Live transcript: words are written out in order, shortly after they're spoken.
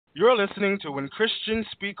You're listening to When Christians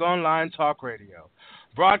Speak Online Talk Radio,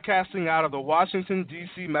 broadcasting out of the Washington,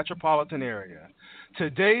 D.C. metropolitan area.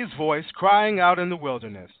 Today's voice crying out in the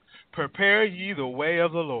wilderness, prepare ye the way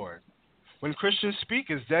of the Lord. When Christians Speak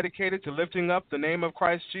is dedicated to lifting up the name of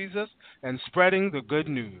Christ Jesus and spreading the good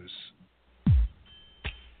news.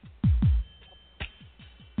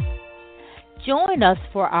 Join us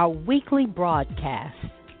for our weekly broadcast,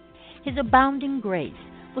 His Abounding Grace,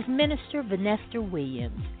 with Minister Vanessa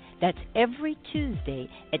Williams. That's every Tuesday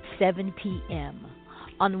at 7 p.m.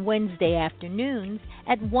 On Wednesday afternoons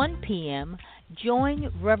at 1 p.m.,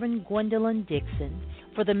 join Reverend Gwendolyn Dixon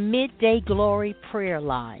for the Midday Glory Prayer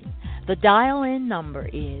Line. The dial-in number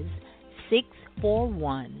is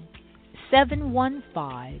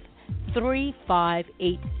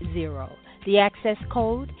 641-715-3580. The access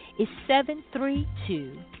code is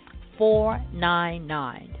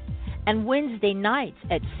 732499. And Wednesday nights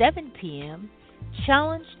at 7 p.m.,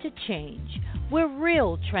 Challenge to Change, where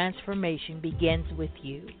real transformation begins with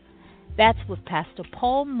you. That's with Pastor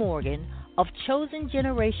Paul Morgan of Chosen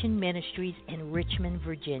Generation Ministries in Richmond,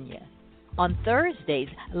 Virginia. On Thursdays,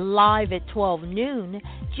 live at 12 noon,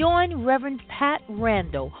 join Reverend Pat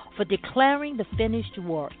Randall for Declaring the Finished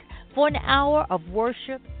Work for an hour of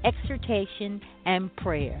worship, exhortation, and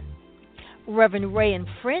prayer. Reverend Ray and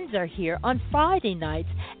friends are here on Friday nights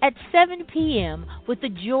at 7 p.m. with the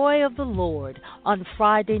joy of the Lord on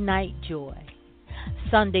Friday Night Joy.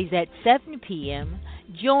 Sundays at 7 p.m.,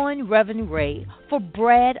 join Reverend Ray for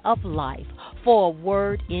Bread of Life for a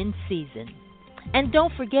word in season. And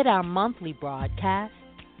don't forget our monthly broadcast.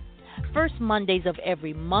 First Mondays of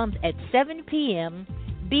every month at 7 p.m.,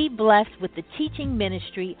 be blessed with the teaching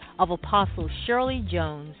ministry of Apostle Shirley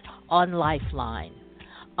Jones on LifeLine.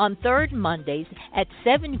 On third Mondays at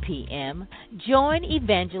 7 p.m., join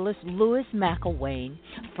Evangelist Lewis Mcllwain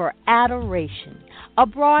for Adoration, a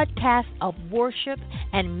broadcast of worship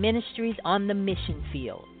and ministries on the mission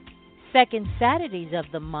field. Second Saturdays of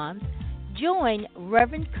the month, join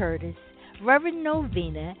Reverend Curtis, Reverend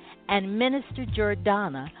Novena, and Minister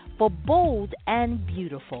Jordana for Bold and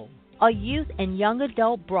Beautiful, a youth and young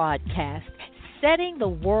adult broadcast setting the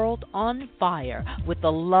world on fire with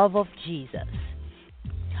the love of Jesus.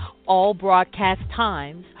 All broadcast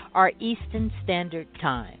times are Eastern Standard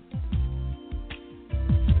Time.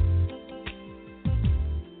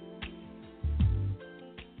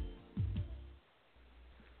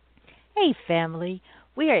 Hey family,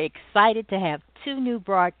 we are excited to have two new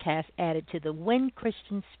broadcasts added to the When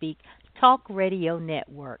Christians Speak Talk Radio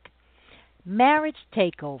Network. Marriage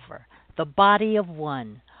Takeover, The Body of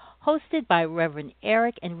One, hosted by Reverend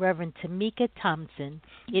Eric and Reverend Tamika Thompson.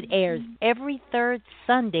 It airs every third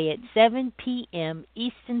Sunday at 7 p.m.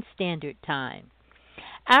 Eastern Standard Time.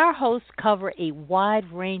 Our hosts cover a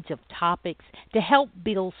wide range of topics to help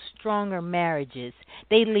build stronger marriages.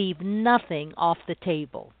 They leave nothing off the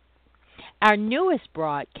table. Our newest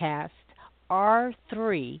broadcast,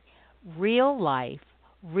 R3, Real Life,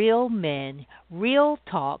 Real Men, Real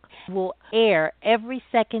Talk, will air every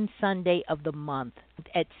second Sunday of the month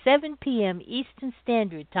at 7 p.m. Eastern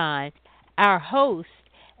Standard Time. Our hosts,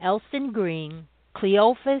 Elson Green,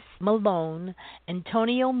 Cleophas Malone,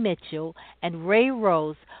 Antonio Mitchell, and Ray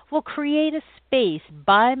Rose, will create a space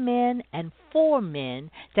by men and for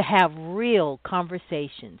men to have real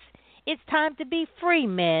conversations. It's time to be free,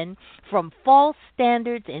 men, from false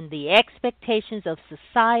standards and the expectations of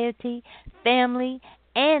society, family,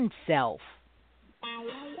 and self.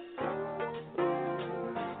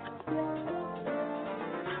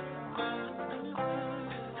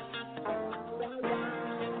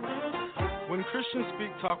 When Christians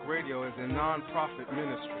Speak Talk Radio is a non-profit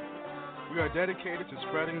ministry. We are dedicated to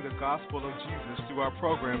spreading the gospel of Jesus through our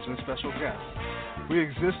programs and special guests. We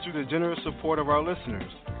exist through the generous support of our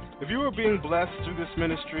listeners. If you are being blessed through this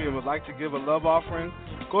ministry and would like to give a love offering,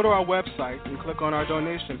 go to our website and click on our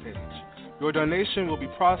donation page. Your donation will be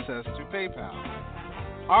processed through PayPal.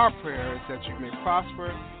 Our prayer is that you may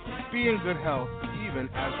prosper, be in good health, even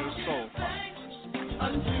as your soul prospers.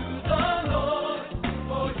 Unto the Lord,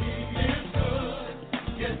 for He is good,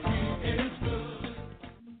 yes, He is good.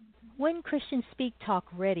 When Christians Speak Talk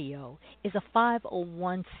Radio is a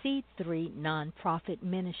 501c3 nonprofit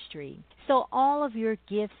ministry, so all of your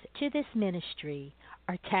gifts to this ministry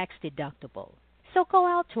are tax deductible. So go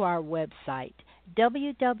out to our website,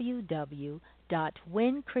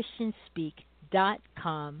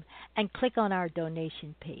 www.whenchristianspeak.com, and click on our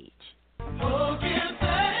donation page. Oh, give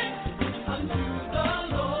thanks unto the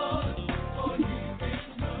Lord, for He is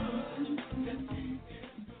good, yes, He is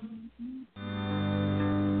good.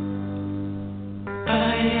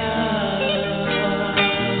 Fire,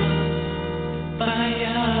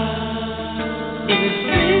 fire.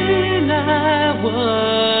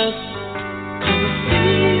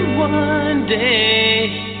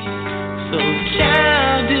 day, so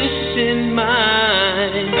childish in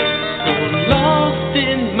mind, so lost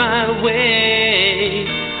in my way.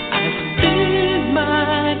 I spend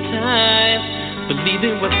my time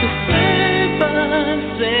believing what the servant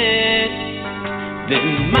said. Then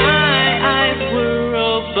my eyes were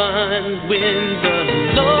opened when the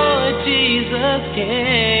Lord Jesus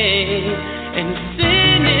came, and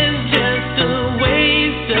sin is just a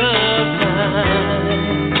waste of time,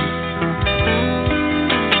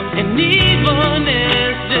 and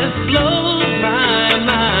evilness just blows my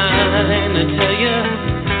mind. I tell you,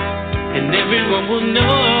 and everyone will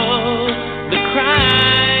know the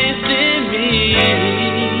Christ in me.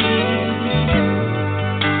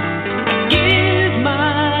 Give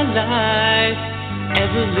my life as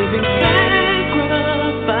a living sacrifice,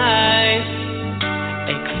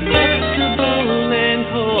 acceptable and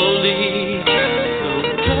holy, so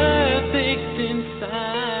perfect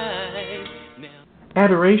inside. Now,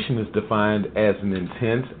 adoration is defined as an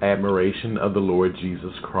intense admiration of the Lord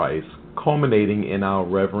Jesus Christ, culminating in our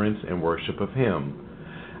reverence and worship of Him.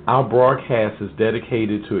 Our broadcast is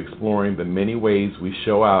dedicated to exploring the many ways we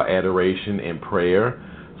show our adoration in prayer,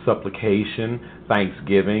 supplication,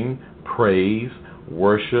 thanksgiving, praise,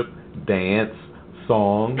 worship, dance,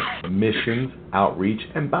 song, missions, outreach,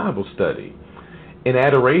 and Bible study. In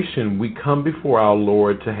adoration, we come before our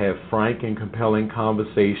Lord to have frank and compelling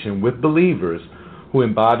conversation with believers who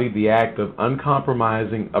embody the act of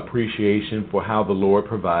uncompromising appreciation for how the Lord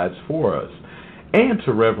provides for us, and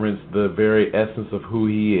to reverence the very essence of who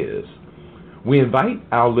He is. We invite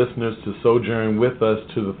our listeners to sojourn with us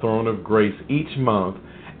to the throne of grace each month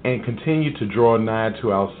and continue to draw nigh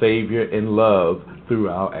to our Savior in love through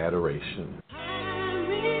our adoration.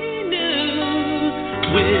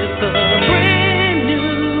 with a brand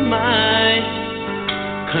new mind,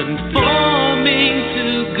 conforming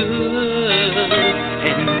to good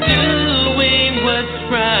and doing what's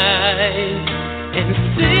right, and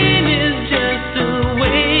sin is just a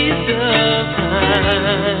waste of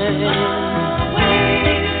time.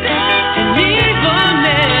 And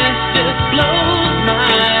evilness just blows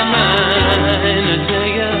my mind, I tell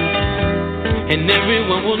ya, and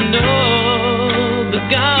everyone will know the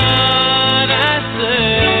God I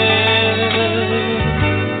serve,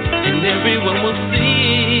 and everyone will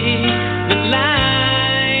see the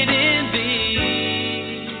light in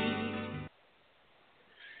thee.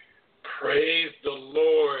 Praise the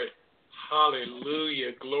Lord.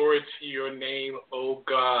 Hallelujah. Glory to your name, O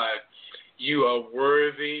God. You are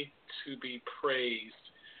worthy to be praised.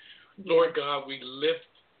 Lord God, we lift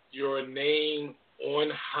your name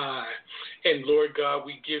on high. And Lord God,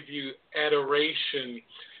 we give you adoration.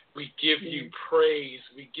 We give you praise.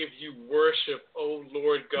 We give you worship, oh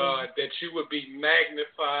Lord God, that you would be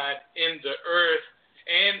magnified in the earth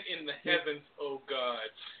and in the heavens, oh God.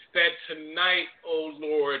 That tonight, oh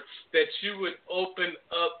Lord, that you would open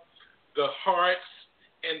up the hearts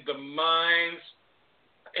and the minds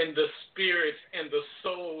and the spirits and the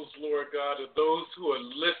souls, Lord God, of those who are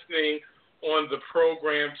listening on the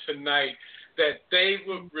program tonight, that they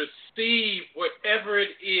would receive whatever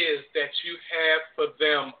it is that you have for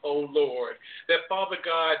them, oh Lord. That, Father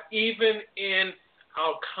God, even in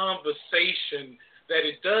our conversation, that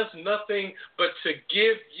it does nothing but to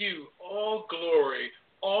give you all glory,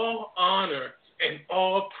 all honor, and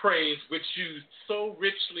all praise, which you so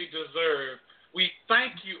richly deserve. We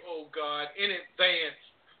thank you, oh God, in advance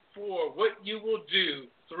for what you will do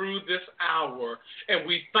through this hour. And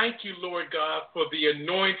we thank you, Lord God, for the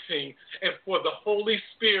anointing and for the Holy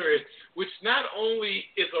Spirit, which not only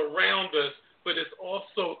is around us, but is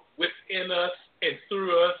also within us and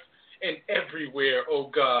through us and everywhere, oh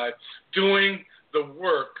God, doing the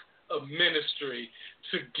work of ministry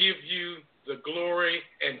to give you the glory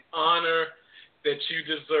and honor that you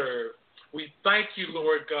deserve. We thank you,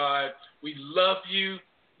 Lord God. We love you,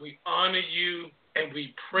 we honor you, and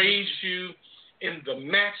we praise you in the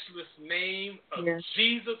matchless name of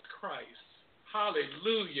Jesus Christ.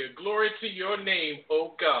 Hallelujah. Glory to your name,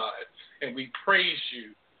 O God. And we praise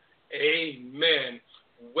you. Amen.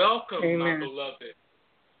 Welcome, my beloved,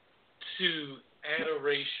 to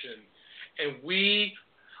Adoration. And we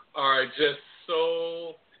are just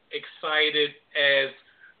so excited as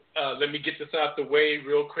let me get this out the way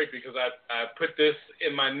real quick, because I put this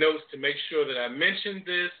in my notes to make sure that I mentioned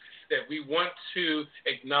this, that we want to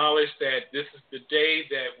acknowledge that this is the day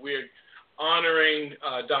that we're honoring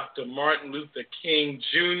Dr. Martin Luther King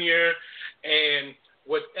Jr. and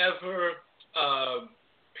whatever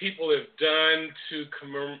people have done to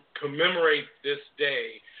commemorate this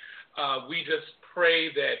day. We just pray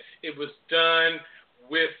that it was done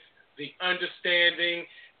with the understanding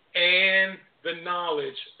and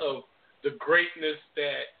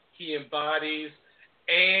bodies,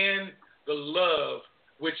 and the love,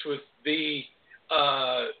 which was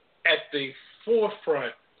at the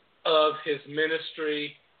forefront of his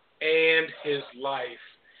ministry and his life.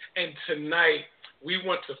 And tonight, we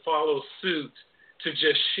want to follow suit, to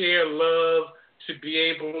just share love, to be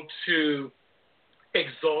able to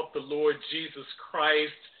exalt the Lord Jesus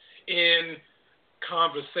Christ in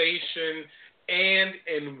conversation and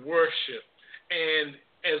in worship. And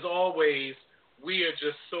as always, we are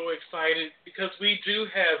just so excited because we do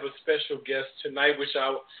have a special guest tonight, which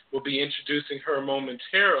I will be introducing her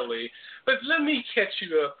momentarily. But let me catch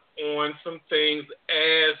you up on some things.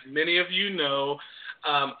 As many of you know,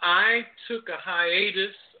 I took a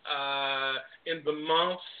hiatus in the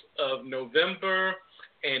months of November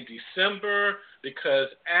and December because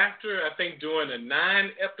after, I think, doing a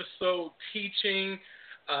 9-episode teaching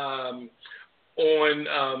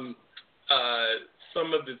on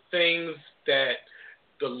some of the things that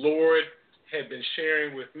the Lord had been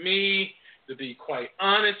sharing with me, to be quite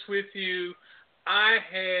honest with you, I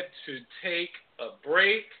had to take a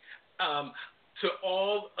break. To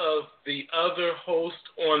all of the other hosts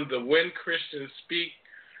on the When Christians Speak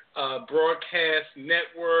broadcast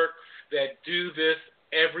network that do this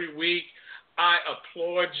every week, I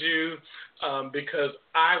applaud you because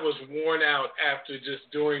I was worn out after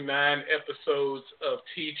just doing 9 episodes of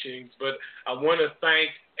teachings. But I want to thank,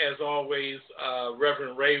 as always,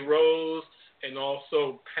 Reverend Ray Rose and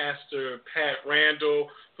also Pastor Pat Randall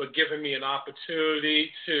for giving me an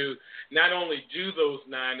opportunity to not only do those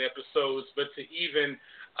 9 episodes, but to even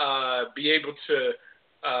be able to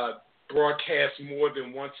broadcast more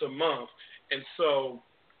than once a month. And so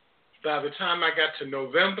by the time I got to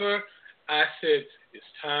November, I said, it's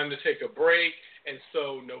time to take a break. And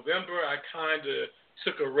so November, I kind of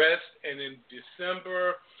took a rest. And in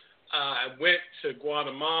December, I went to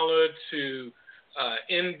Guatemala to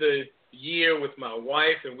end the year with my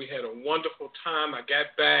wife, and we had a wonderful time. I got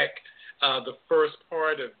back the first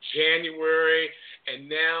part of January, and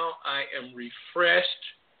now I am refreshed,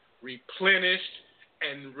 replenished,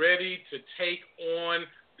 and ready to take on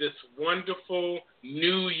this wonderful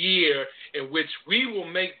new year in which we will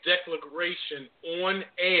make declaration on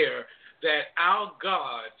air that our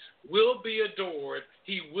God will be adored,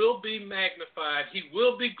 he will be magnified, he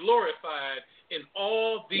will be glorified in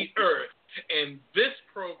all the earth. And this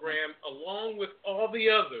program, along with all the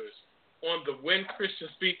others on the When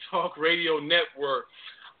Christians Speak Talk Radio Network,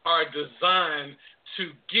 are designed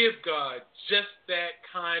to give God just that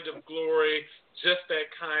kind of glory, just that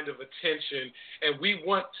kind of attention. And we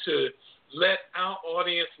want to let our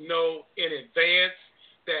audience know in advance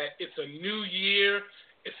that it's a new year,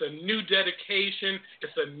 it's a new dedication,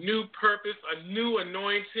 it's a new purpose, a new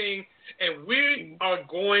anointing, and we are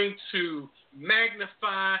going to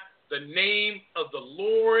magnify the name of the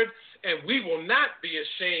Lord, and we will not be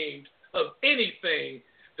ashamed of anything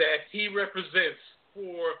that he represents.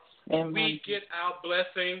 For Amen. We get our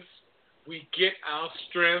blessings, we get our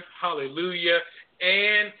strength, hallelujah,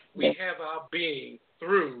 and we have our being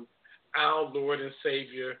through our Lord and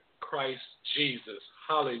Savior, Christ Jesus.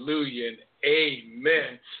 Hallelujah and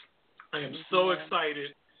amen. I am so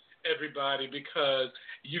excited, everybody, because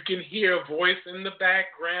you can hear a voice in the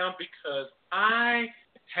background because I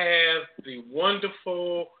have the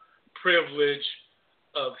wonderful privilege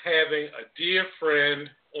of having a dear friend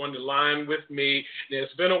on the line with me. And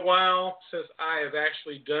it's been a while since I have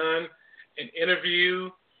actually done an interview,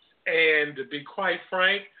 and to be quite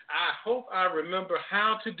frank, I hope I remember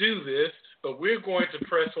how to do this, but we're going to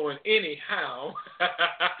press on anyhow.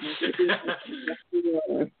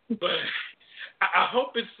 But I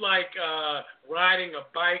hope it's like riding a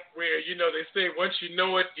bike where, you know, they say once you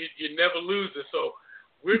know it, you never lose it. So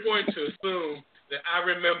we're going to assume that I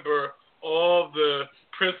remember all the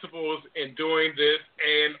principles in doing this,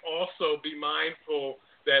 and also be mindful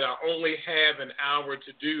that I only have an hour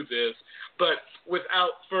to do this. But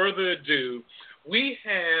without further ado, we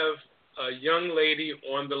have a young lady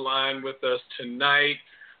on the line with us tonight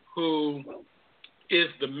who is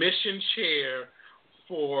the mission chair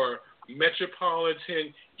for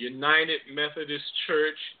Metropolitan United Methodist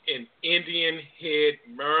Church in Indian Head,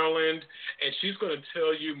 Maryland, and she's going to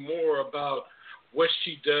tell you more about what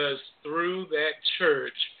she does through that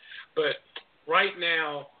church. But right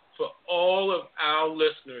now, for all of our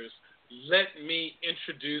listeners, let me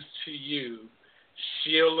introduce to you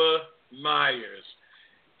Sheila Myers.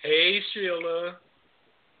 Hey, Sheila.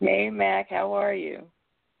 Hey, Mac. How are you?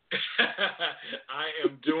 I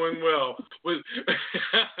am doing well. I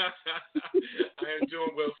am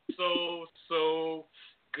doing well. So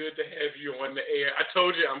good to have you on the air. I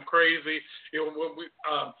told you I'm crazy. You know, when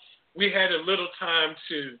we had a little time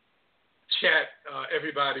to chat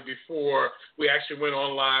everybody before we actually went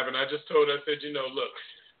on live, and I just told her, I said, look,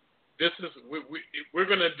 this is we're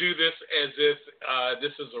going to do this as if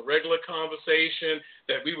this is a regular conversation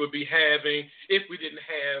that we would be having if we didn't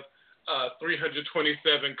have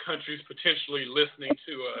 327 countries potentially listening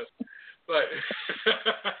to us. But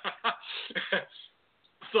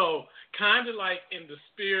so kind of like in the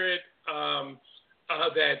spirit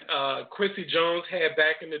that Quincy Jones had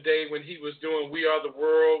back in the day when he was doing We Are the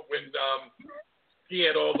World, when he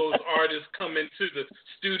had all those artists come into the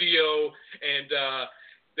studio and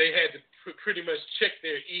they had to pretty much check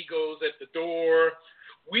their egos at the door.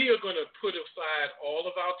 We are going to put aside all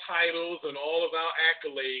of our titles and all of our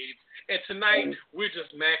accolades, and tonight we're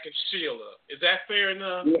just Mac and Sheila. Is that fair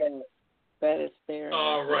enough? Yes, that is fair.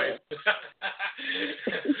 All right.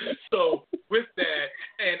 So with that,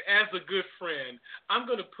 and as a good friend, I'm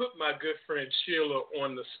going to put my good friend Sheila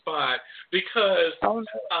on the spot because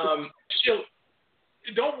Sheila,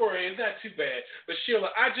 don't worry, it's not too bad. But Sheila,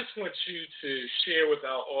 I just want you to share with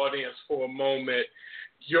our audience for a moment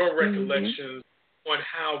your recollections on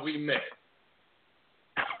how we met.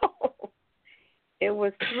 It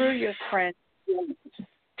was through your friend Dennis.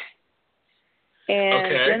 And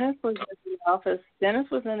okay. Dennis was in the office. Dennis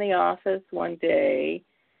was in the office one day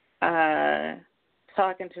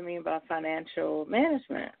talking to me about financial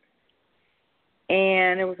management.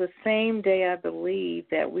 And it was the same day, I believe,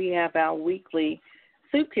 that we have our weekly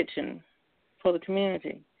soup kitchen for the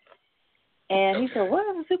community. And he said, what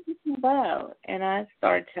is the soup kitchen about? And I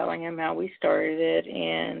started telling him how we started it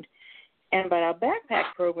and about our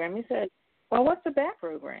backpack program. He said, well, what's the back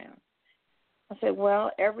program? I said,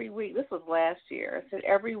 well, every week, this was last year, I said,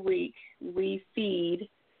 every week we feed,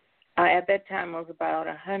 at that time it was about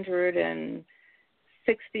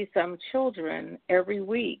 160-some children every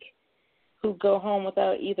week who go home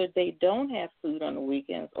without either they don't have food on the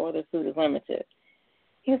weekends or their food is limited.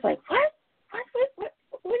 He was like, what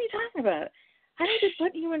are you talking about? I need to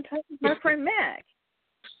put you in touch with my friend Mac.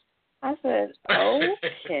 I said,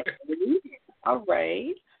 okay, all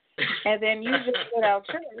right. And then you visited our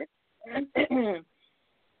church,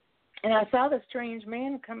 and I saw this strange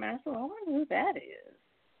man come in. I said, well, I wonder who that is.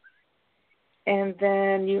 And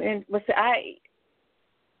then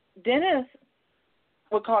Dennis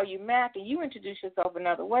would call you Mac, and you introduced yourself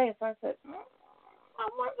another way. So I said, I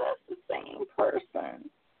wonder if that's the same person.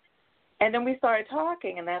 And then we started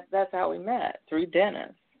talking, and that's how we met, through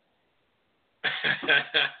Dennis.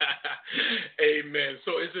 Amen.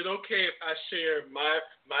 So is it okay if I share my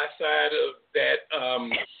side of that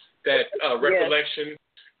recollection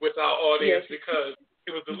with our audience? Yes. Because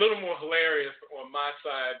it was a little more hilarious on my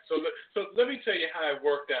side. So let me tell you how it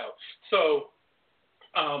worked out. So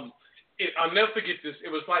I'll never forget this.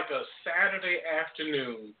 It was like a Saturday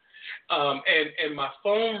afternoon, and my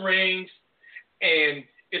phone rings, and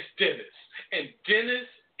it's Dennis. And Dennis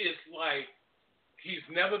is like, he's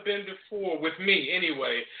never been before with me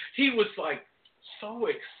anyway. He was like so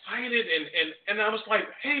excited, and I was like,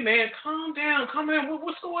 hey man, calm down,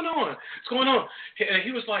 what's going on? What's going on? And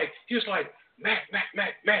he was like, Mac,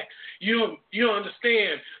 you don't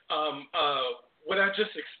understand what I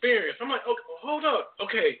just experienced. I'm like, okay, hold up,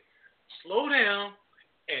 okay, slow down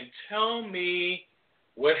and tell me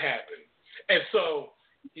what happened. And so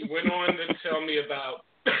he went on to tell me about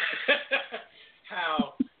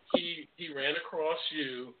how he ran across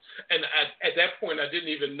you, and at that point I didn't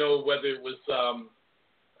even know whether it was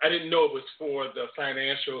I didn't know it was for the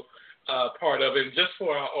financial part of it. And just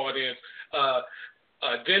for our audience,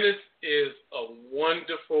 Dennis is a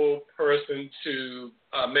wonderful person to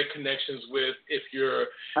make connections with if you're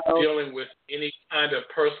dealing with any kind of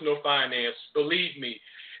personal finance. Believe me,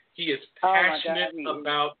 he is passionate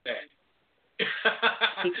about that.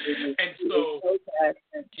 And so,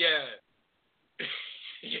 yeah.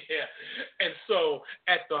 And so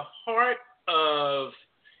at the heart of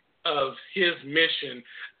his mission,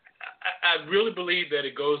 I really believe that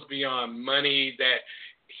it goes beyond money, that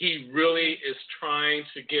he really is trying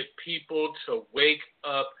to get people to wake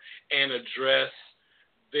up and address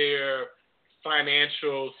their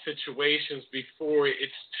financial situations before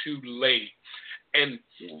it's too late. And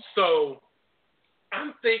so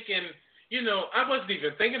I'm thinking, I wasn't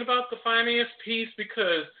even thinking about the finance piece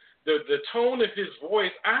because the tone of his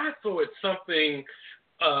voice, I thought something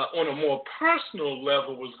on a more personal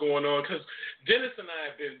level was going on, because Dennis and I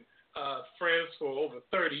have been friends for over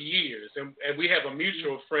 30 years, and we have a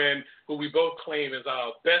mutual friend who we both claim is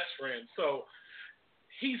our best friend. So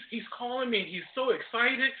he's calling me, and he's so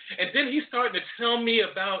excited, and then he's starting to tell me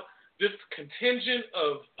about this contingent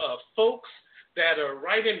of folks that are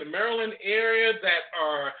right in the Maryland area that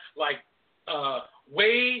are like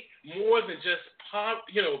way more than just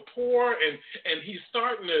poor, and he's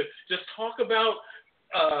starting to just talk about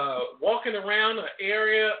walking around an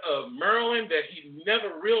area of Maryland that he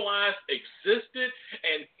never realized existed,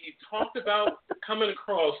 and he talked about coming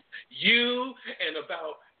across you and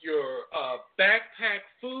about your backpack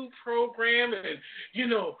food program, and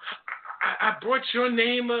I brought your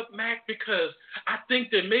name up, Mac, because I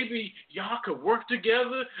think that maybe y'all could work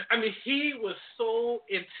together. I mean, he was so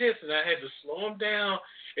intense, and I had to slow him down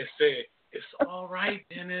and say, it's all right,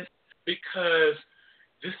 Dennis, because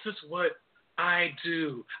this is what I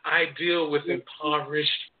do. I deal with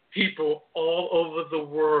impoverished people all over the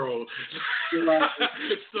world.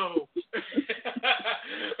 So,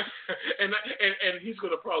 and he's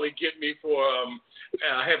going to probably get me for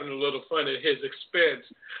having a little fun at his expense.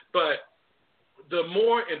 But the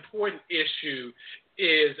more important issue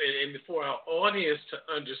is, and for our audience to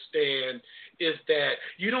understand, is that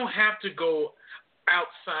you don't have to go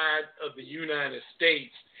outside of the United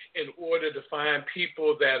States in order to find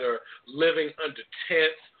people that are living under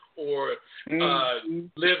tents or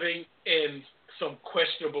living in some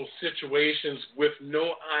questionable situations with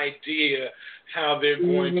no idea how they're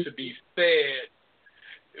going to be fed.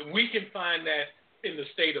 We can find that in the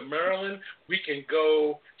state of Maryland. We can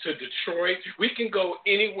go to Detroit. We can go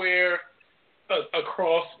anywhere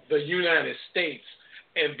across the United States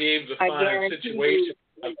and be able to find situations.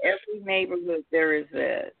 In every neighborhood there is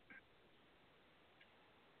that.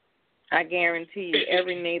 I guarantee you,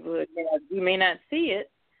 every neighborhood has. You may not see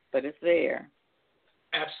it, but it's there.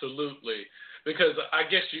 Absolutely, because I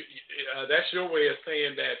guess that's your way of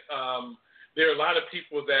saying that there are a lot of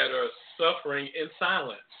people that are suffering in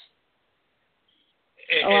silence,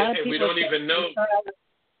 and we don't even know.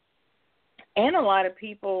 And a lot of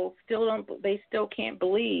people still can't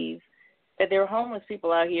believe that there are homeless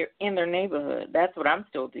people out here in their neighborhood. That's what I'm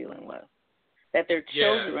still dealing with. That their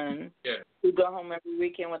children who go home every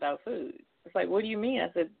weekend without food. It's like, what do you mean? I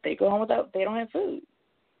said, they go home they don't have food.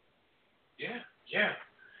 Yeah.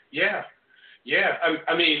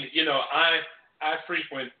 I mean, I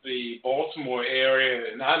frequent the Baltimore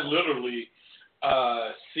area, and I literally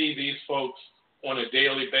see these folks on a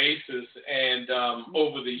daily basis, and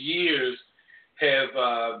over the years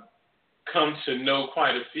have come to know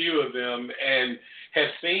quite a few of them, and have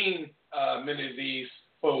seen many of these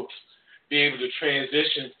folks be able to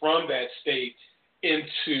transition from that state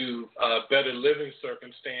into better living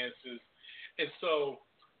circumstances. And so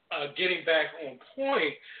getting back on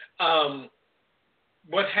point,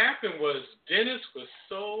 what happened was Dennis was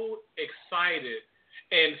so excited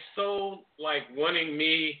and so wanting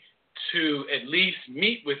me to at least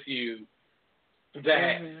meet with you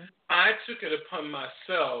that I took it upon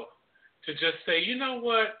myself to just say, you know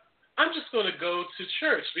what, I'm just going to go to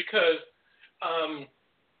church because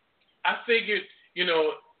I figured,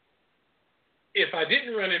 if I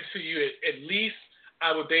didn't run into you, at least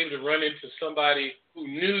I would be able to run into somebody who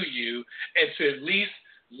knew you, and to at least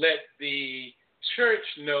let the church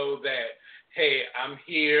know that, hey, I'm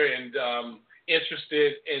here and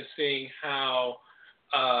interested in seeing how,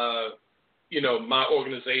 my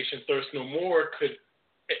organization, Thirst No More, could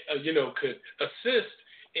assist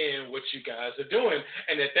in what you guys are doing.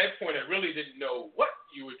 And at that point, I really didn't know what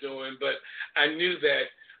you were doing, but I knew that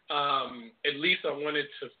at least I wanted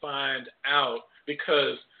to find out,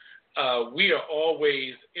 because we are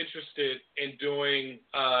always interested in doing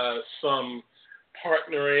some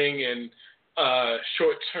partnering and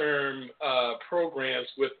short-term programs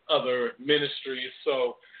with other ministries.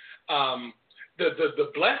 So the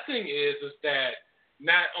blessing is that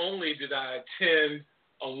not only did I attend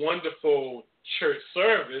a wonderful church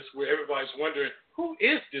service where everybody's wondering, who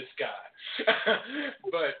is this guy?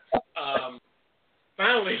 But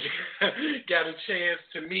finally got a chance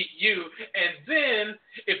to meet you, and then,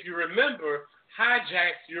 if you remember,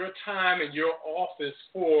 hijacked your time in your office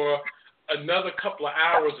for another couple of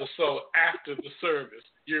hours or so after the service.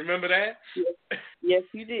 You remember that? Yes,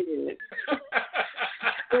 you did.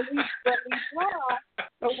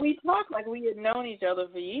 But we talked like we had known each other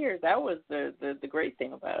for years. That was the great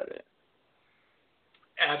thing about it.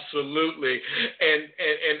 Absolutely.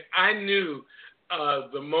 And I knew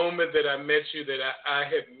the moment that I met you that I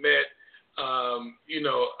had met, a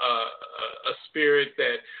spirit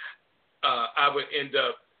that I would end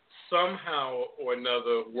up somehow or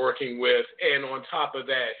another working with, and on top of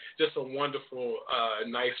that, just a wonderful,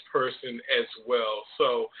 nice person as well.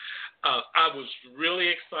 So I was really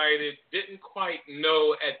excited, didn't quite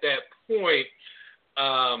know at that point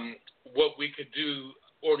what we could do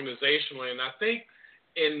organizationally, and I think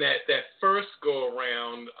in that first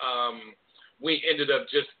go-around, we ended up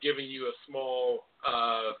just giving you a small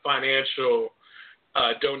financial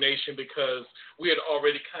donation because we had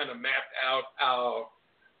already kind of mapped out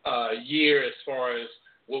our year as far as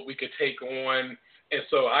what we could take on. And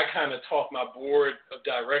so I kind of talked my board of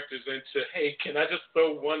directors into, hey, can I just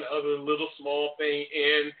throw one other little small thing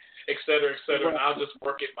in, et cetera, and I'll just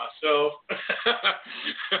work it myself.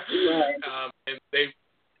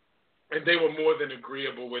 And they were more than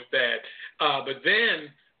agreeable with that. But then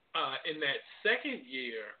in that second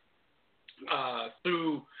year,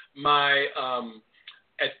 through my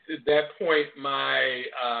at that point, my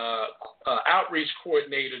outreach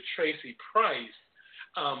coordinator, Tracy Price,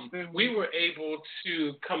 we were able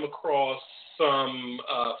to come across some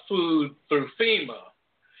food through FEMA,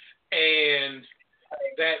 and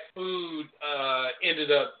that food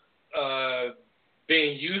ended up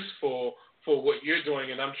being useful for what you're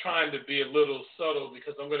doing. And I'm trying to be a little subtle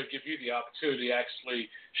because I'm going to give you the opportunity to actually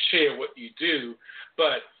share what you do.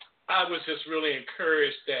 But I was just really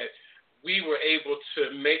encouraged that we were able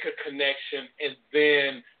to make a connection and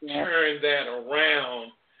then turn that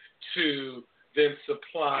around to then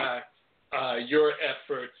supply your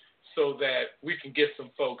effort so that we can get some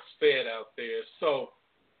folks fed out there. So,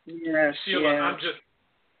 Sheila,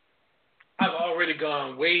 I've already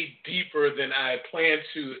gone way deeper than I had planned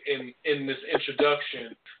to in this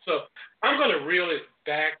introduction. So I'm going to reel it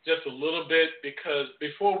back just a little bit because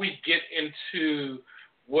before we get into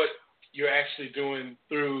what you're actually doing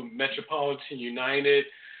through Metropolitan United,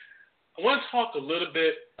 I want to talk a little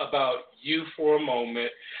bit about you for a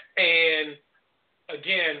moment. And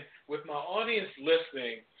again, with my audience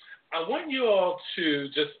listening, I want you all to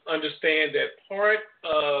just understand that part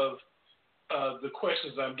of the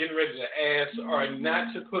questions I'm getting ready to ask are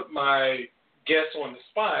not to put my guests on the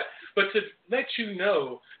spot, but to let you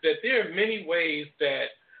know that there are many ways that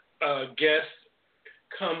guests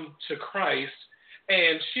come to Christ.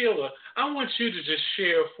 And Sheila, I want you to just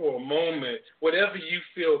share for a moment whatever you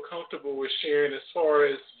feel comfortable with sharing as far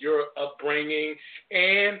as your upbringing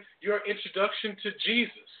and your introduction to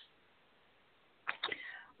Jesus.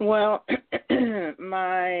 Well,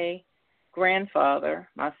 my grandfather,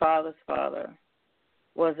 my father's father,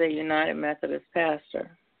 was a United Methodist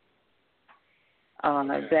pastor.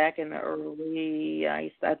 Back in the early,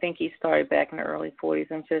 I think he started back in the early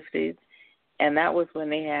 40s and 50s. And that was when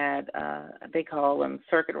they had, they call them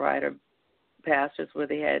circuit rider pastors, where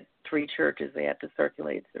they had 3 churches they had to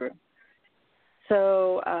circulate through.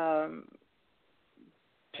 So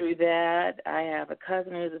through that, I have a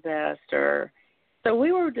cousin who's a pastor. So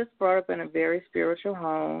we were just brought up in a very spiritual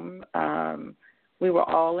home. We were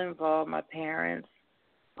all involved. My parents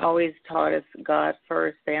always taught us God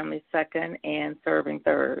first, family second, and serving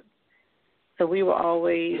third. So we were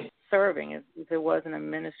always serving. If there wasn't a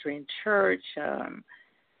ministry in church,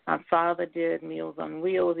 my father did Meals on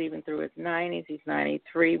Wheels even through his 90s. He's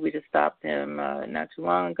 93. We just stopped him not too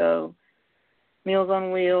long ago. Meals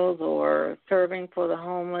on Wheels or serving for the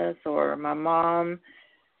homeless, or my mom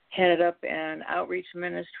headed up an outreach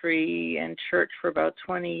ministry in church for about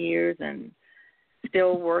 20 years and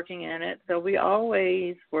still working in it. So we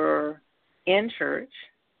always were in church.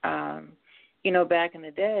 Back in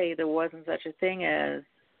the day, there wasn't such a thing as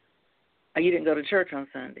you didn't go to church on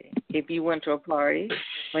Sunday. If you went to a party,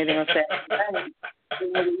 waiting on Saturday,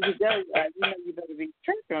 you better be at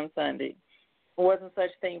church on Sunday. There wasn't such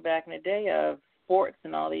a thing back in the day of sports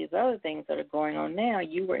and all these other things that are going on now.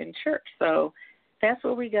 You were in church. So that's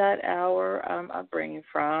where we got our upbringing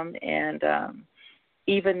from. And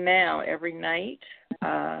even now, every night,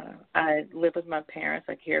 I live with my parents.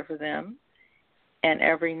 I care for them. And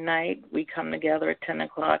every night we come together at 10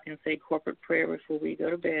 o'clock and say corporate prayer before we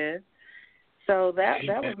go to bed. So that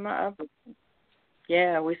was my upbringing.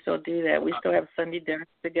 Yeah, we still do that. We still have Sunday dinners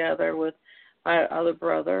together with my other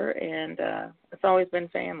brother, and it's always been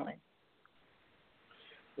family.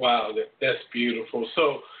 Wow, that's beautiful.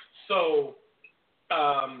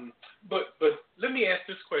 But let me ask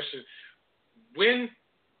this question. When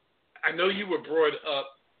I know you were brought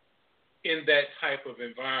up in that type of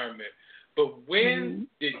environment, but when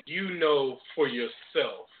did you know for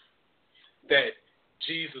yourself that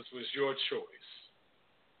Jesus was your choice?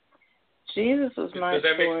 Jesus was my choice.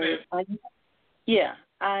 Does that make sense? Yeah.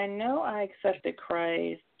 I know I accepted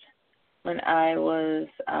Christ when I was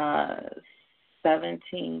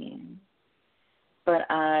 17, but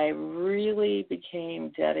I really became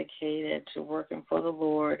dedicated to working for the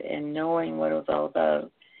Lord and knowing what it was all about,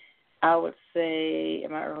 I would say,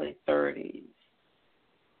 in my early 30s.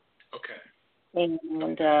 Okay. And,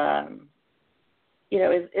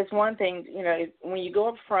 it's one thing, when you go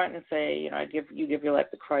up front and say, you give your life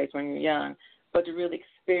to Christ when you're young, but to really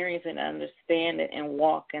experience and understand it and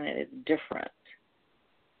walk in it is different.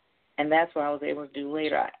 And that's what I was able to do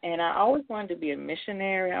later. And I always wanted to be a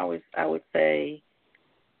missionary. I would say,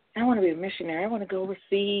 I want to be a missionary. I want to go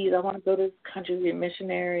overseas. I want to go to this country to be a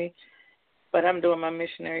missionary. But I'm doing my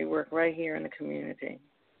missionary work right here in the community.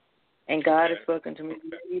 And God has spoken to me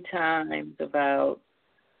many times about,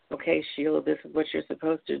 okay, Sheila, this is what you're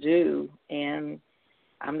supposed to do. And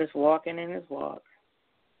I'm just walking in his walk.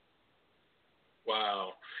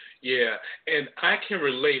 Wow. Yeah. And I can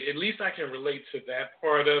relate, at least I can relate to that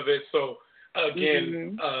part of it. So,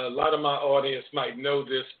 again, a lot of my audience might know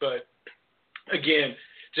this, but, again,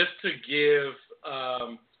 just to give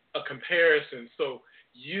a comparison. So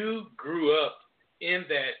you grew up in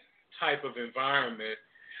that type of environment,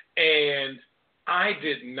 and I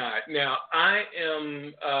did not. Now, I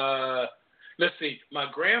am, let's see, my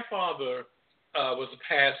grandfather was a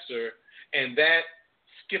pastor, and that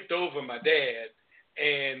skipped over my dad.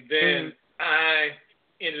 And then I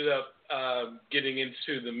ended up getting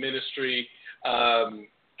into the ministry,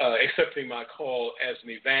 accepting my call as an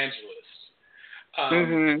evangelist.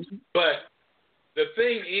 But the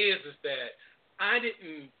thing is that I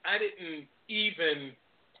didn't even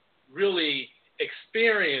really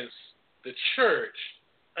experience the church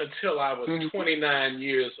until I was 29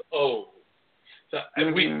 years old. So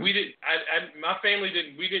we didn't. My family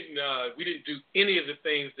didn't. We didn't do any of the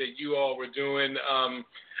things that you all were doing.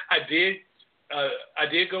 I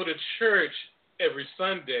did go to church every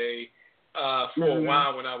Sunday for a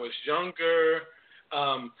while when I was younger.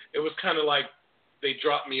 It was kind of like they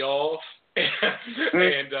dropped me off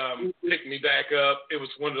and picked me back up. It was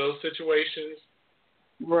one of those situations.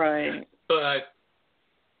 Right. But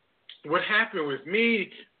what happened with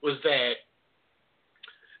me was that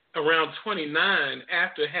around 29,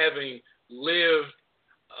 after having lived,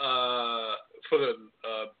 for the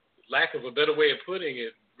lack of a better way of putting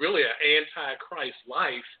it, really an anti-Christ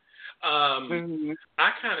life, I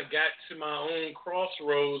kind of got to my own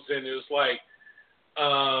crossroads, and it was like,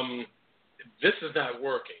 this is not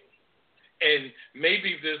working. And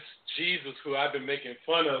maybe this Jesus who I've been making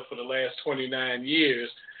fun of for the last 29 years,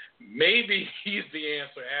 maybe he's the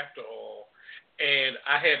answer after all. And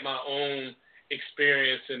I had my own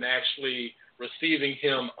experience in actually receiving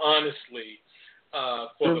him honestly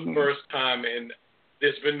for the first time, and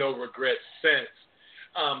there's been no regrets since.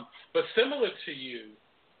 But similar to you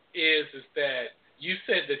is that you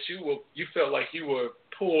said that you felt like you were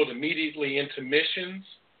pulled immediately into missions.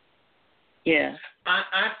 Yeah.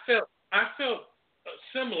 I felt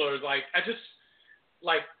similar. Like I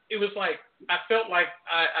felt like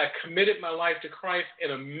I committed my life to Christ,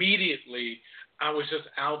 and immediately I was just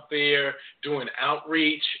out there doing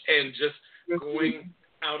outreach and just going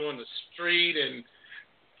out on the street. And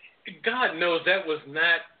God knows that was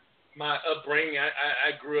not my upbringing.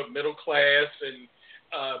 I grew up middle class, and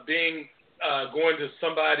going to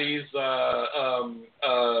somebody's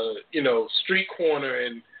street corner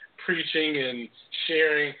and preaching and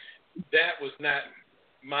sharing, that was not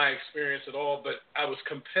my experience at all. But I was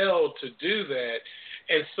compelled to do that,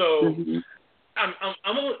 and so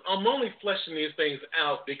I'm only fleshing these things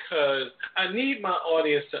out because I need my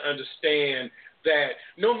audience to understand that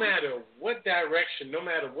no matter what direction, no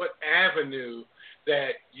matter what avenue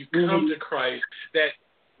that you come to Christ, that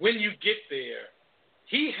when you get there,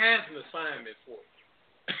 he has an assignment for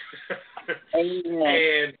you.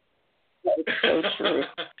 Amen. And that's so true.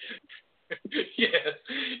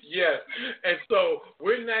 Yes. And so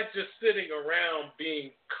we're not just sitting around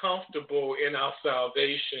being comfortable in our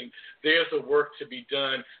salvation. There's a work to be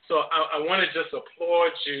done. So I want to just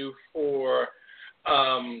applaud you for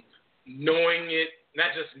knowing it,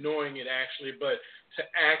 not just knowing it actually, but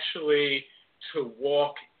to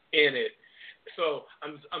walk in it. So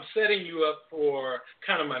I'm setting you up for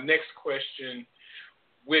kind of my next question,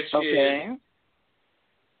 which is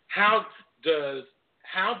how does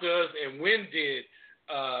and when did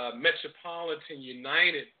Metropolitan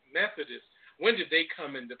United Methodist, when did they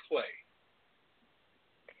come into play?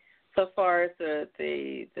 So far as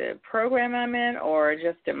the program I'm in, or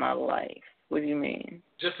just in my life? What do you mean?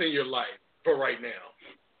 Just in your life for right now.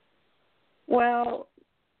 Well,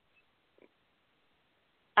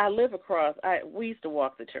 I live across. We used to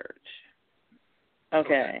walk the church.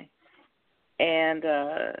 Okay. And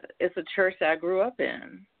it's a church that I grew up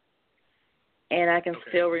in. And I can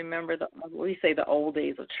still remember we say the old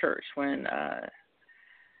days of church when it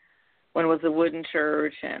was a wooden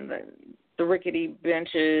church and the rickety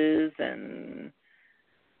benches and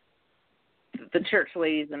the church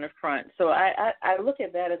ladies in the front. So I look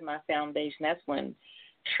at that as my foundation. That's when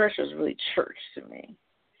church was really church to me.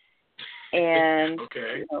 And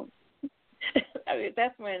I mean,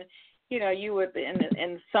 that's when you would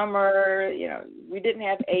in summer, we didn't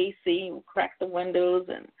have AC. You crack the windows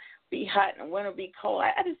and be hot and the winter be cold.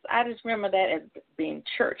 I just remember that as being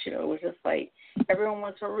church. It was just like everyone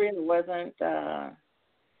was for real. It wasn't the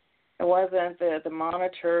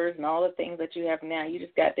monitors and all the things that you have now. You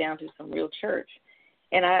just got down to some real church,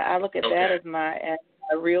 and I look at that as my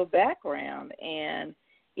real background. And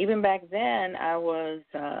even back then, I was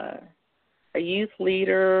a youth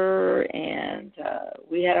leader, and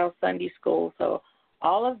we had our Sunday school. So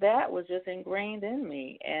all of that was just ingrained in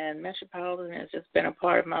me. And Metropolitan has just been a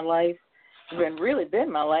part of my life. It's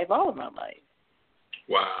been my life, all of my life.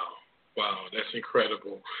 Wow, that's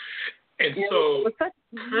incredible. And it was such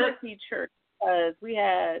a community church because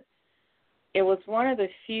it was one of the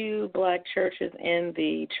few black churches in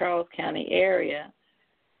the Charles County area.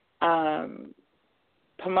 Pamunkey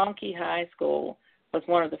High School was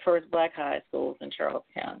one of the first black high schools in Charles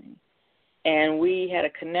County. And we had a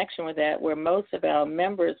connection with that where most of our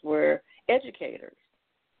members were educators.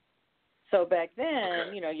 So back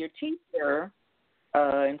then, your teacher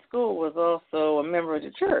in school was also a member of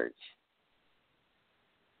the church.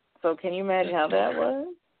 So can you imagine how that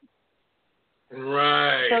was?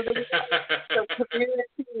 Right. So the community,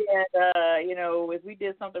 and if we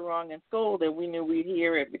did something wrong in school, then we knew we'd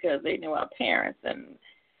hear it because they knew our parents. And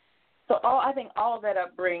so I think all of that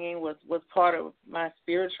upbringing was part of my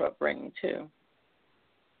spiritual upbringing too.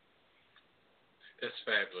 That's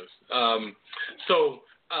fabulous.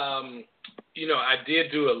 I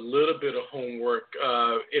did do a little bit of homework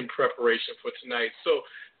in preparation for tonight. So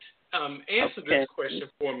answer this question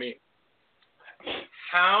for me.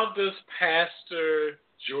 How does Pastor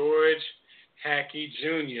George Hackey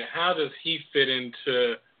Jr., how does he fit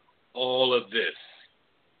into all of this?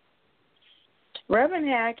 Reverend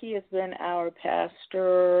Hackey has been our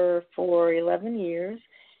pastor for 11 years,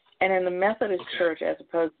 and in the Methodist Church, as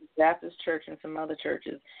opposed to the Baptist Church and some other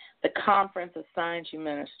churches, the conference assigns you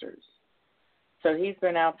ministers. So he's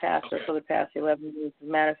been our pastor for the past 11 years. As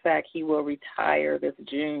a matter of fact, he will retire this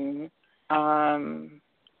June.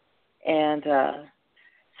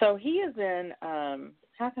 So he is in,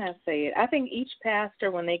 how can I say it? I think each pastor,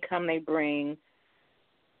 when they come, they bring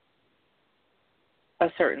a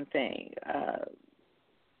certain thing.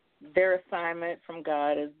 Their assignment from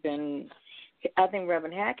God has been, I think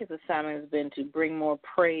Reverend Hackey's assignment has been to bring more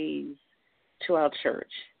praise to our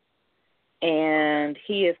church. And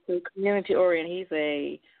he is community-oriented. He's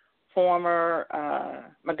a former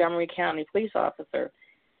Montgomery County police officer.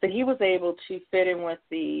 So he was able to fit in with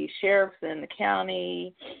the sheriffs in the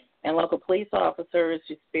county and local police officers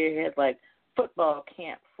to spearhead, like, football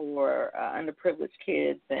camp for underprivileged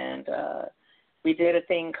kids. And we did a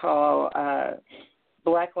thing called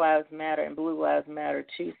Black Lives Matter and Blue Lives Matter,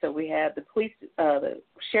 too. So we had the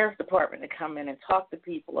sheriff's department to come in and talk to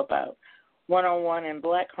people about one-on-one and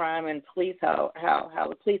black crime and police, how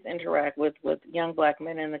the police interact with young black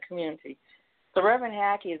men in the community. So Reverend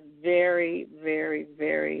Hackey is very, very,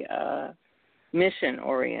 very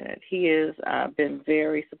mission-oriented. He has been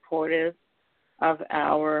very supportive of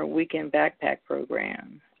our weekend backpack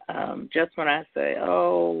program. Just when I say,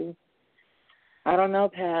 I don't know,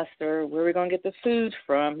 Pastor, where are we going to get the food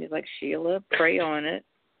from? He's like, Sheila, pray on it.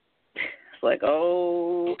 It's like,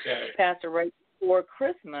 Pastor, right before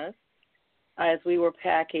Christmas, as we were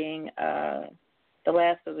packing the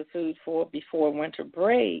last of the food before winter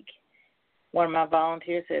break, one of my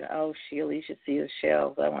volunteers said, Sheila, you should see the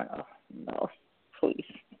shelves. I went, no, please,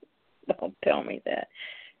 don't tell me that.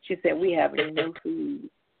 She said, we have no food.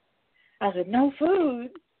 I said, no food?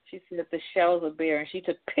 She said, the shelves are bare. And she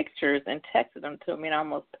took pictures and texted them to me, and I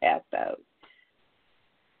almost passed out.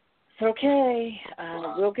 It's okay.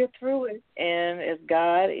 We'll get through it. And as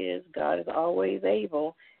God is always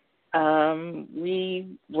able.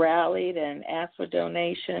 We rallied and asked for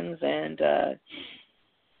donations, and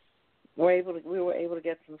we were able to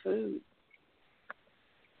get some food.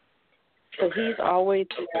 So he's always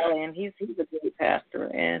rallying. He's a great pastor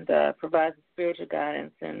and provides spiritual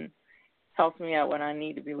guidance and helps me out when I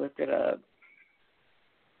need to be lifted up.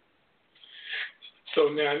 So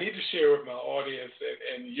now I need to share with my audience,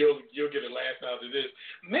 and you'll get a laugh out of this.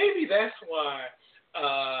 Maybe that's why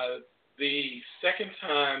the second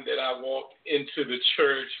time that I walked into the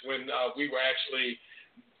church when we were actually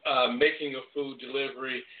making a food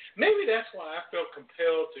delivery, maybe that's why I felt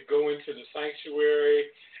compelled to go into the sanctuary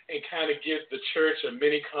and kind of give the church a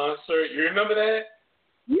mini concert. You remember that?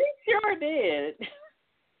 You sure did.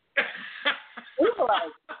 We were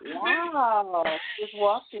like, wow. Just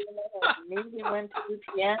walked in and immediately went to the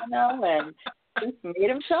piano and just made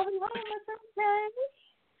himself at home. I said, okay.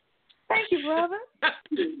 Thank you, brother.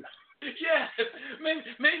 Yes,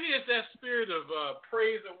 maybe it's that spirit of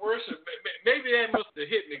praise and worship. Maybe that must have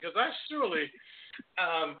hit me because I surely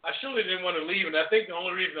didn't want to leave, and I think the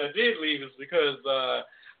only reason I did leave is because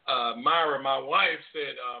Myra, my wife,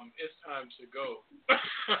 said it's time to go.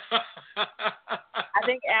 I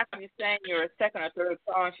think after you sang your second or third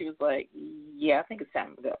song, she was like, "Yeah, I think it's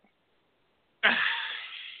time to go."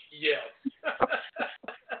 Yes.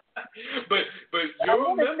 but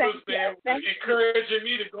your members there were encouraging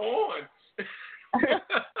me to go on.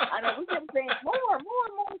 I know, we kept saying more.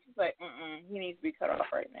 She's like, he needs to be cut off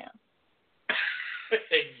right now.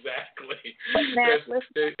 Exactly. Matt,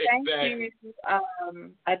 listen, thank you.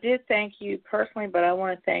 I did thank you personally, but I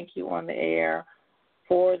want to thank you on the air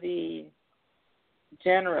for the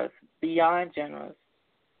generous, beyond generous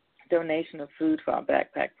donation of food for our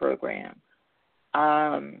backpack program.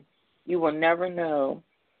 You will never know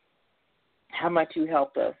how much you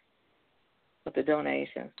helped us with the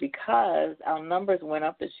donations because our numbers went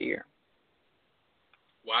up this year.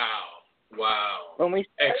 Wow. When we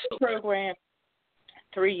started the program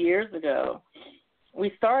 3 years ago,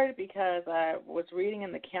 we started because I was reading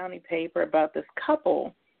in the county paper about this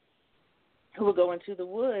couple who would go into the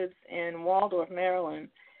woods in Waldorf, Maryland,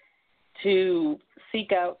 to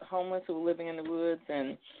seek out homeless who were living in the woods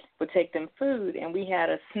and would take them food. And we had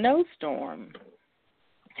a snowstorm,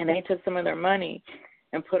 and they took some of their money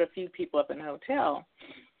and put a few people up in a hotel.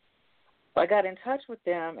 So I got in touch with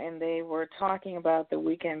them, and they were talking about the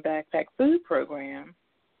weekend backpack food program,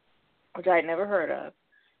 which I had never heard of.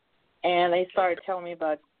 And they started telling me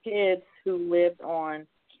about kids who lived on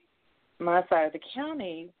my side of the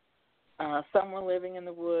county. Some were living in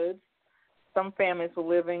the woods. Some families were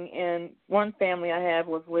living in, one family I have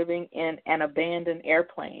was living in an abandoned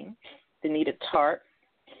airplane that needed tarps.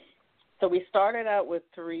 So we started out with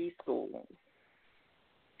 3 schools.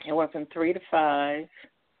 It went from 3 to 5,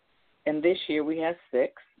 and this year we have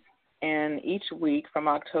 6. And each week from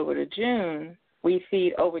October to June, we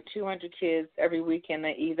feed over 200 kids every weekend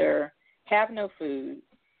that either have no food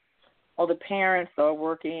or the parents are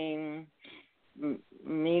working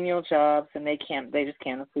menial jobs and they just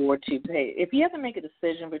can't afford to pay. If you have to make a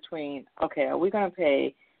decision between, okay, are we going to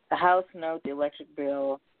pay the house note, the electric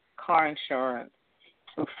bill, car insurance,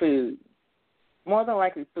 or food, more than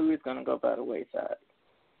likely food is going to go by the wayside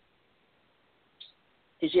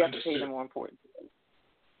because you have to pay the more important things.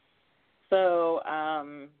 So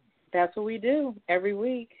that's what we do every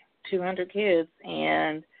week, 200 kids.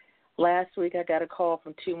 And last week I got a call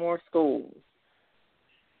from 2 more schools.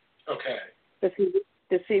 Okay. To see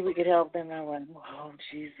if we could help them. And I went, oh,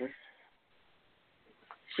 Jesus.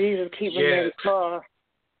 Jesus, keep me in the car.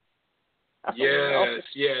 Yes.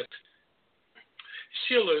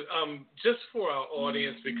 Sheila, just for our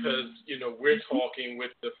audience, because, we're talking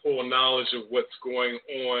with the full knowledge of what's going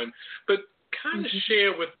on, but kind of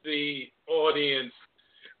share with the audience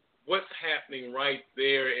what's happening right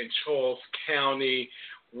there in Charles County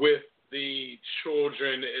with the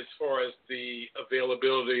children as far as the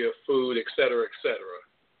availability of food, et cetera, et cetera.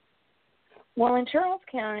 Well, in Charles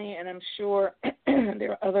County, and I'm sure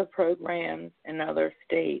there are other programs in other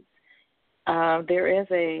states, there is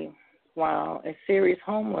a serious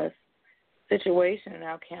homeless situation in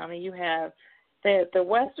our county. You have the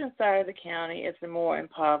western side of the county is the more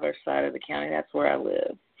impoverished side of the county. That's where I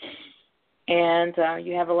live. And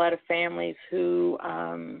you have a lot of families who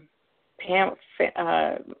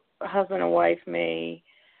husband and wife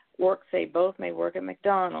both may work at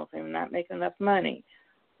McDonald's and not make enough money.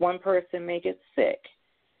 One person may get sick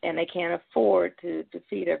and they can't afford to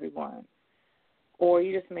feed everyone. Or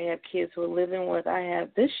you just may have kids who are living with, I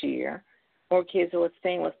have this year, or kids who are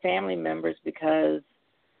staying with family members because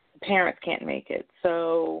parents can't make it.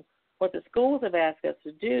 So what the schools have asked us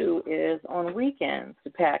to do is on weekends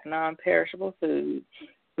to pack non-perishable food.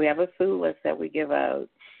 We have a food list that we give out,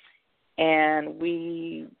 and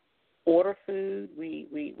we order food.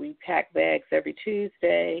 We pack bags every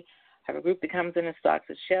Tuesday, have a group that comes in and stocks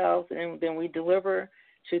the shelves, and then we deliver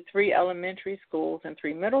to 3 elementary schools and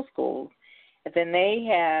 3 middle schools. And then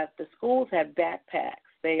the schools have backpacks.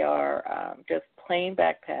 They are just plain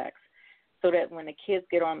backpacks so that when the kids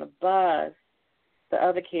get on the bus, the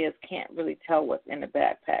other kids can't really tell what's in the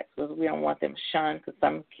backpacks because we don't want them shunned because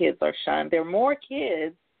some kids are shunned. There are more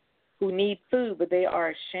kids who need food, but they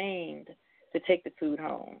are ashamed to take the food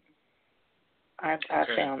home. I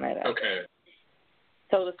found that out. Okay.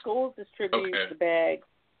 So the schools distribute the bags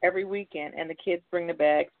every weekend, and the kids bring the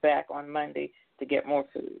bags back on Monday to get more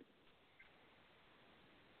food.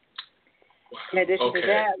 Wow. In addition to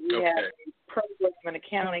that, we have a program in the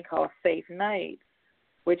county called Safe Nights,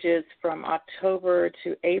 which is from October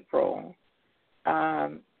to April.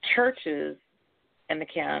 churches in the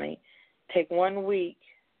county take 1 week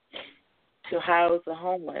to house the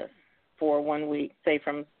homeless for 1 week, say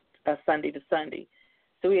from Sunday to Sunday.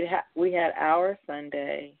 So we had our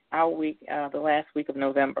Sunday, our week, the last week of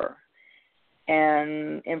November.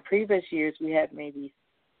 And in previous years, we had maybe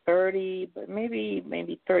 30, but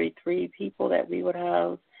maybe 33 people that we would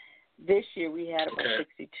house. This year, we had about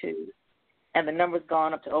 62. And the number's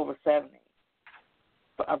gone up to over 70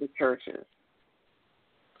 for other churches.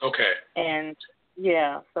 Okay. And,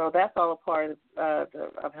 yeah, so that's all a part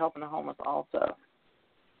of helping the homeless also.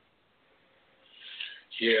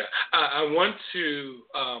 Yeah, I want to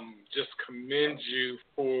just commend you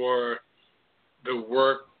for the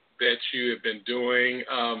work that you have been doing.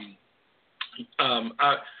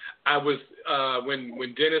 I was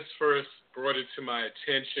when Dennis first brought it to my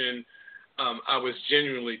attention, I was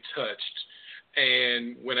genuinely touched,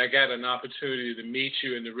 and when I got an opportunity to meet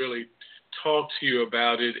you and to really talk to you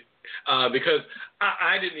about it, because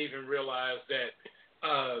I didn't even realize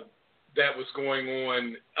that that was going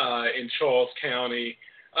on in Charles County,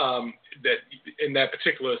 that in that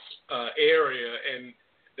particular area and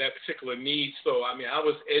that particular need. So, I mean, I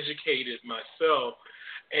was educated myself,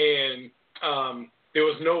 and there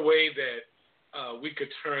was no way that we could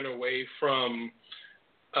turn away from,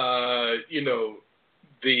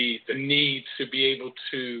 the need to be able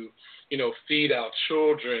to, feed our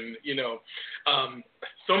children.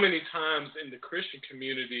 So many times in the Christian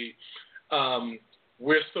community,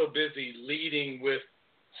 we're so busy leading with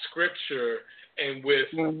Scripture and with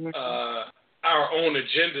our own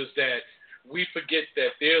agendas that we forget that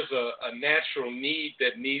there's a natural need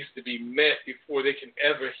that needs to be met before they can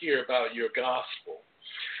ever hear about your gospel.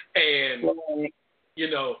 And, and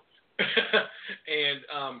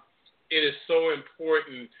it is so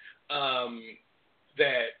important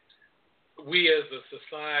that we as a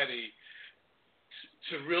society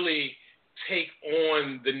to really take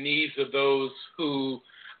on the needs of those who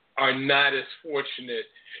are not as fortunate.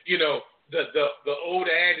 The old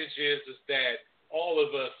adage is that all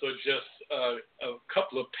of us are just a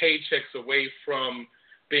couple of paychecks away from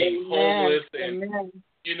being homeless, and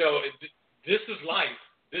this is life.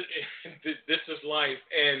 This is life,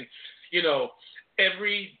 and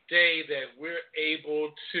every day that we're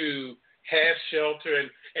able to have shelter,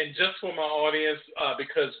 and just for my audience,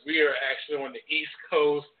 because we are actually on the East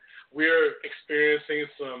Coast, we're experiencing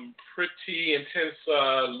some pretty intense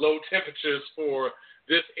low temperatures for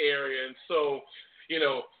this area. And so,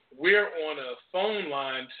 we're on a phone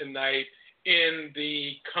line tonight in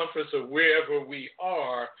the comforts of wherever we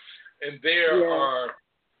are, and there are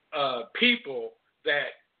people that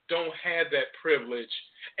don't have that privilege.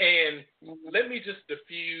 And let me just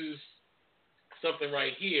diffuse something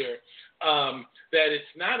right here, that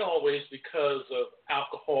it's not always because of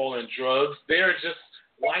alcohol and drugs. They're just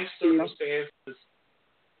life circumstances,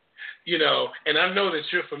 and I know that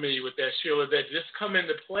you're familiar with that, Sheila, that just come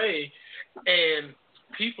into play, and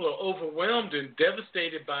people are overwhelmed and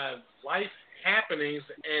devastated by life happenings,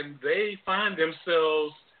 and they find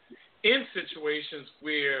themselves in situations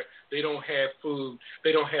where they don't have food,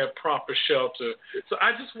 they don't have proper shelter. So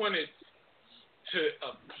I just wanted to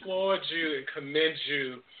applaud you and commend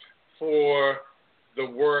you for the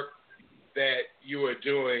work that you are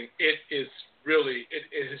doing. It has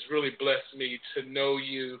really blessed me to know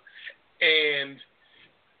you, and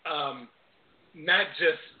not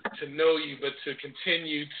just to know you, but to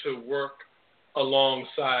continue to work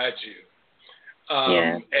alongside you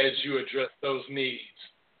as you address those needs.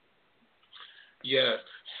 Yes.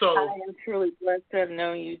 So I am truly blessed to have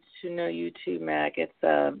known you, too, Mac. It's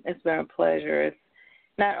been a pleasure. It's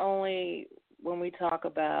not only when we talk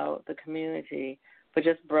about the community, but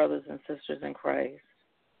just brothers and sisters in Christ.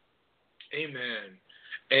 Amen.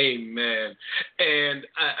 Amen. And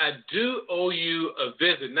I do owe you a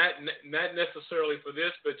visit, not necessarily for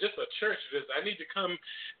this, but just a church visit. I need to come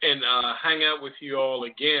and hang out with you all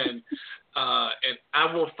again, and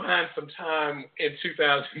I will find some time in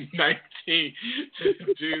 2019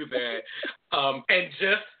 to do that. And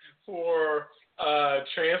just for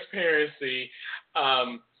transparency,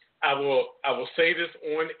 I will say this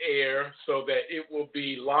on air so that it will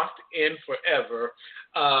be locked in forever.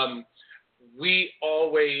 We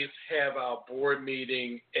always have our board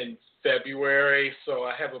meeting in February, so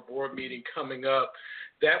I have a board meeting coming up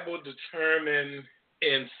that will determine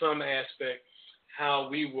in some aspect how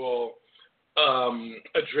we will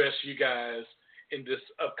address you guys in this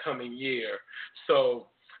upcoming year. So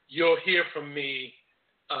you'll hear from me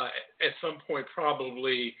at some point,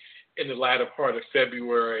 probably in the latter part of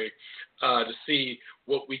February, to see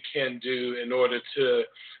what we can do in order to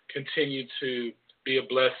continue to be a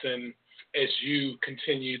blessing as you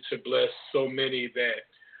continue to bless so many that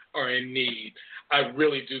are in need. I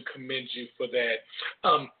really do commend you for that.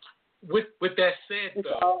 With that said,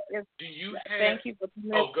 though, do you have? Thank you for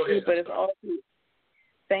commending go ahead. me, but it's all.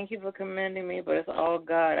 Thank you for commending me, but it's all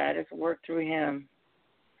God. I just work through Him.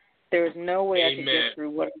 There is no way I could get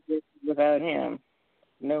through what I did without Him.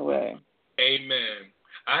 No way. Amen.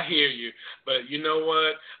 I hear you, but you know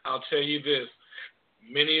what? I'll tell you this: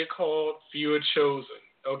 many are called, few are chosen.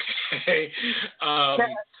 Okay,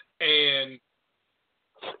 and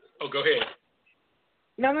go ahead.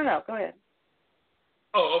 No. Go ahead.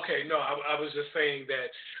 Oh, okay. No, I was just saying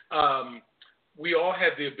that we all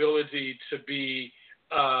have the ability to be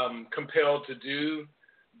compelled to do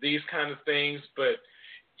these kind of things, but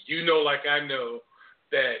you know, like I know,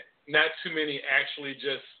 that not too many actually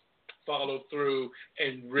just follow through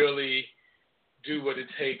and really do what it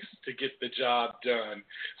takes to get the job done.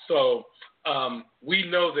 So we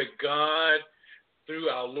know that God, through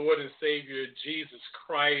our Lord and Savior Jesus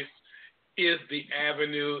Christ, is the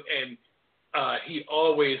avenue, and He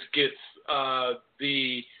always gets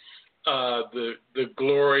the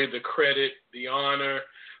glory, the credit, the honor.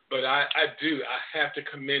 But I have to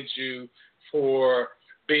commend you for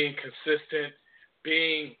being consistent,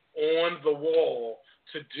 being on the wall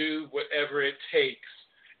to do whatever it takes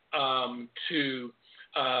to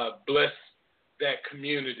bless that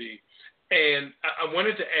community. And I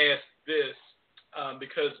wanted to ask this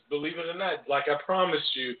because, believe it or not, like I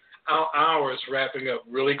promised you, our hour is wrapping up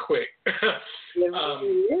really quick. It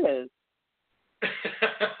really is.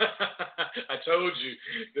 I told you,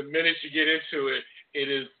 the minute you get into it, it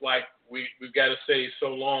is like we've got to say so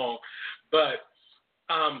long. But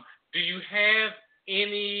do you have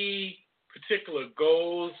any particular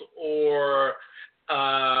goals or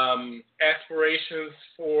aspirations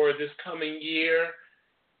for this coming year?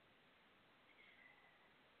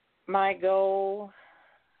 My goal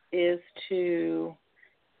is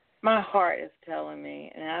my heart is telling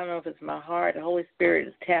me, and I don't know if it's my heart, the Holy Spirit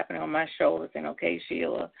is tapping on my shoulder saying, okay,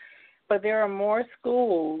 Sheila, but there are more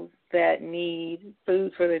schools that need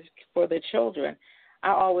food for the children.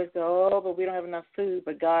 I always go, but we don't have enough food,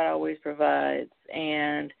 but God always provides,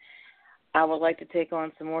 and I would like to take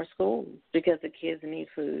on some more schools because the kids need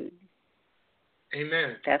food.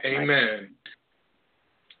 Amen. That's Amen.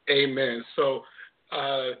 Amen. So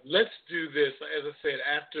let's do this. As I said,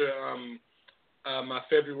 after my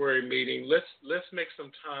February meeting, let's make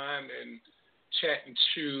some time and chat and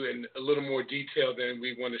chew in a little more detail than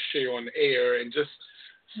we want to share on the air, and just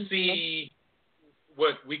see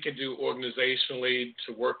what we can do organizationally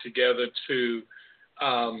to work together to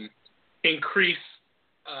increase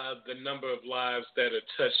the number of lives that are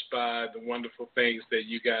touched by the wonderful things that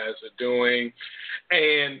you guys are doing.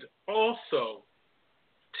 And also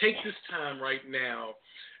take this time right now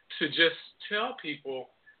to just tell people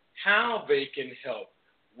how they can help,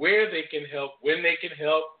 where they can help, when they can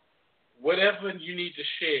help, whatever you need to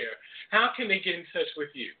share. How can they get in touch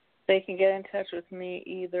with you? They can get in touch with me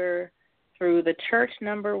either through the church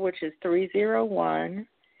number, which is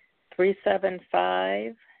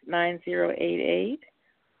 301-375-9088,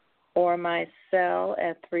 or my cell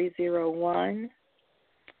at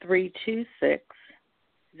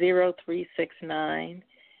 301-326-0369.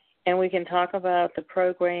 And we can talk about the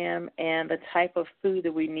program and the type of food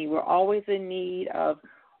that we need. We're always in need of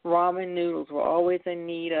ramen noodles. We're always in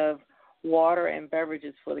need of water and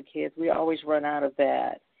beverages for the kids. We always run out of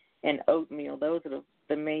that. And oatmeal. Those are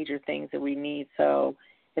the major things that we need. So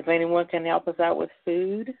if anyone can help us out with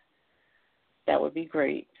food, that would be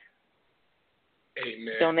great.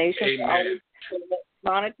 Amen. Donations, Amen. always,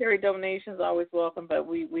 monetary donations always welcome, but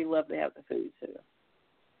we love to have the food too.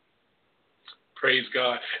 Praise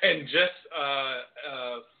God. And just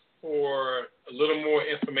for a little more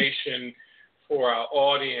information for our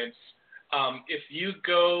audience, if you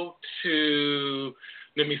go to,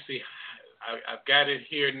 let me see, I've got it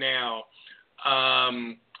here now,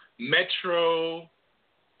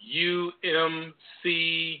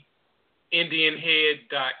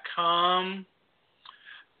 MetroUMCIndianhead.com,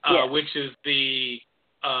 yes. Which is the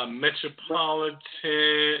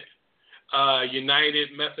Metropolitan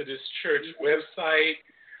United Methodist Church website.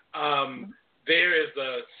 There is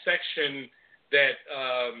a section that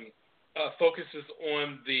focuses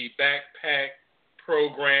on the backpack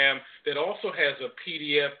program that also has a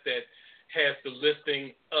PDF that has the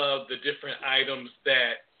listing of the different items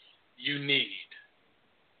that you need.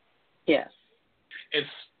 Yes. And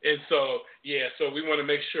so we want to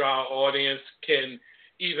make sure our audience can,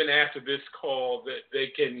 even after this call, that they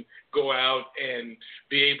can go out and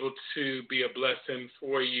be able to be a blessing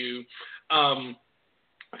for you. As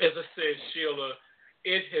I said, Sheila,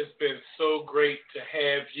 it has been so great to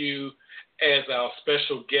have you as our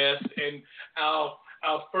special guest and our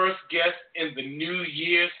first guest in the new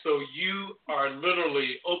year. So you are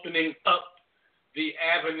literally opening up the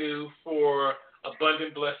avenue for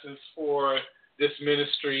abundant blessings for this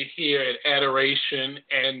ministry here at Adoration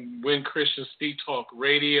and When Christians Speak Talk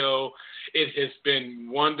Radio. It has been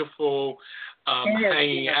wonderful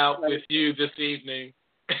hanging out with you this evening.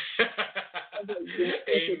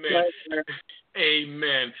 Amen.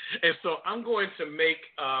 Amen. And so I'm going to make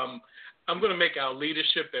our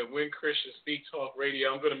leadership at When Christians Speak Talk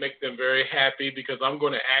Radio, I'm going to make them very happy because I'm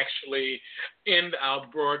going to actually end our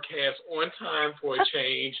broadcast on time for a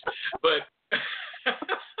change. But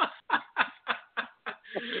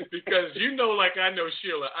because like I know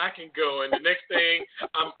Sheila, I can go and the next thing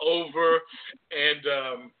I'm over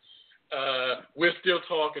and we're still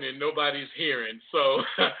talking and nobody's hearing. So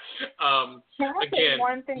again,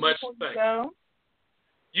 much thanks.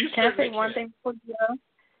 Can I say one thing before you go?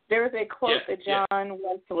 There is a quote that John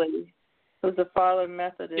Wesley, who's the father of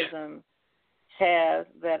Methodism, has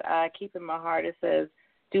that I keep in my heart. It says,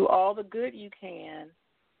 "Do all the good you can,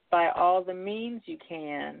 by all the means you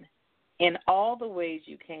can, in all the ways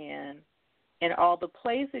you can, in all the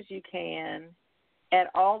places you can,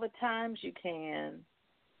 at all the times you can,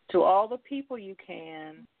 to all the people you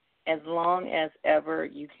can, as long as ever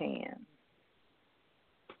you can."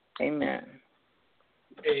 Amen.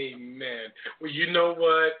 Amen. Well, you know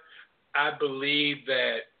what? I believe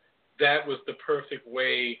that was the perfect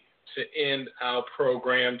way to end our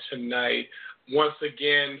program tonight. Once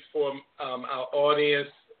again, for our audience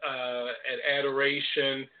at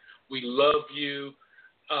Adoration, we love you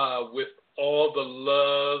with all the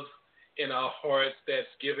love in our hearts that's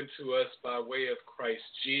given to us by way of Christ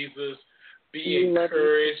Jesus. Be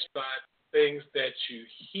encouraged by things that you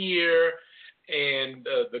hear and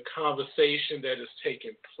the conversation that is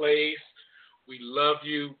taking place. We love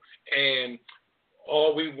you, and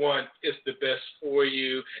all we want is the best for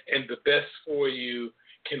you, and the best for you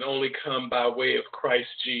can only come by way of Christ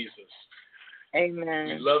Jesus. Amen.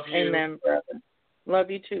 We love you. Amen, brother.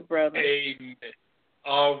 Love you too, brother. Amen.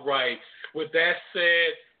 All right. With that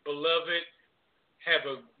said, beloved, have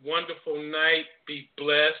a wonderful night. Be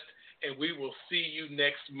blessed, and we will see you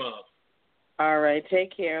next month. All right.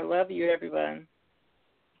 Take care. Love you, everyone.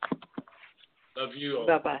 Love you all.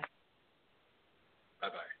 Bye-bye.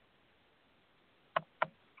 Bye-bye.